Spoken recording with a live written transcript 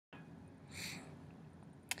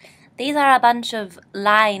These are a bunch of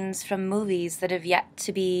lines from movies that have yet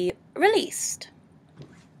to be released.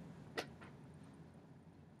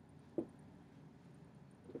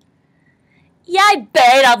 Yeah, I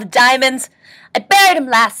buried all the diamonds. I buried them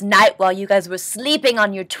last night while you guys were sleeping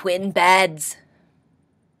on your twin beds.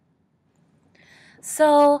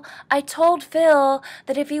 So I told Phil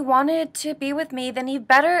that if he wanted to be with me, then he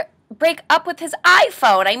better break up with his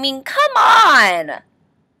iPhone. I mean, come on!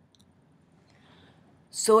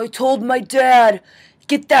 So I told my dad,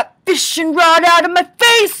 get that fishing rod out of my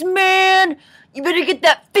face, man! You better get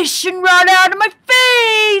that fishing rod out of my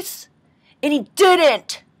face! And he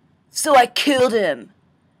didn't! So I killed him.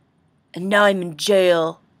 And now I'm in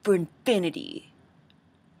jail for infinity.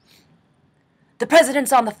 The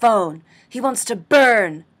president's on the phone. He wants to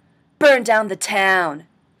burn down the town.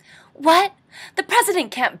 What? The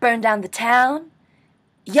president can't burn down the town?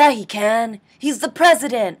 Yeah, he can. He's the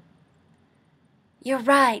president. You're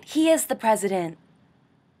right. He is the president.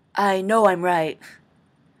 I know I'm right.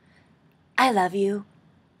 I love you.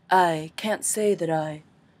 I can't say that I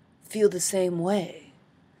feel the same way.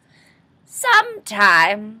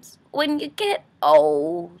 Sometimes, when you get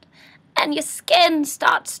old and your skin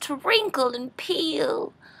starts to wrinkle and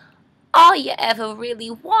peel, all you ever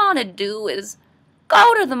really want to do is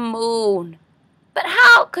go to the moon. But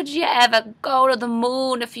how could you ever go to the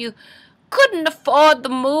moon if you couldn't afford the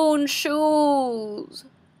moon shoes?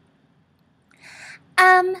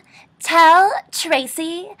 Tell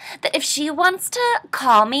Tracy that if she wants to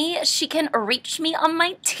call me, she can reach me on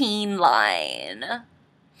my teen line.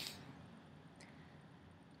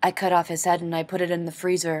 I cut off his head and I put it in the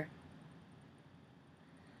freezer.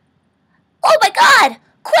 Oh my God!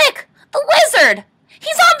 Quick! The wizard!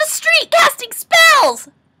 He's on the street casting spells!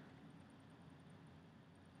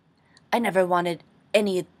 I never wanted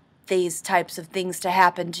any of these types of things to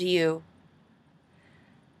happen to you.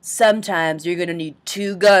 Sometimes you're gonna need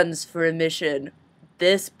 2 guns for a mission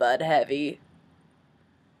this butt heavy.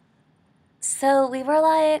 So we were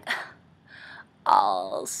like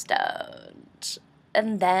all stoned.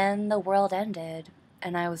 And then the world ended,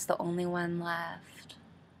 and I was the only one left.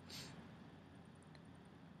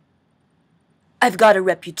 I've got a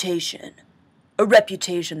reputation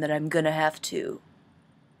that I'm gonna have to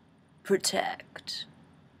protect.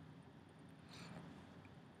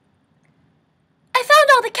 I found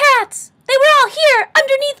all the cats! They were all here,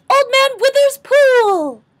 underneath Old Man Wither's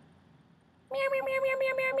pool! Meow, meow, meow, meow,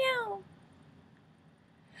 meow, meow, meow.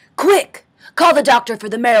 Quick! Call the doctor for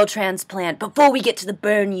the marrow transplant before we get to the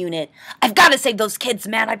burn unit. I've gotta save those kids,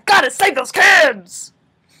 man! I've gotta save those kids!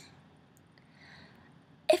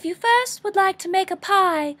 If you first would like to make a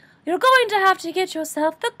pie, you're going to have to get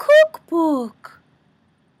yourself the cookbook.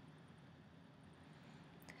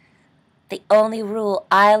 The only rule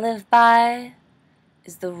I live by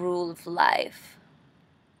is the rule of life.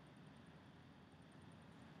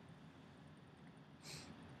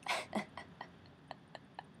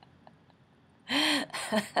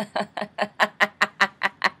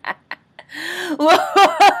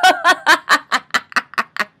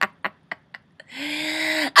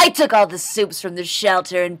 I took all the soups from the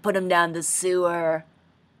shelter and put them down the sewer.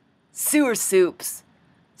 Sewer soups.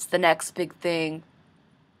 It's the next big thing.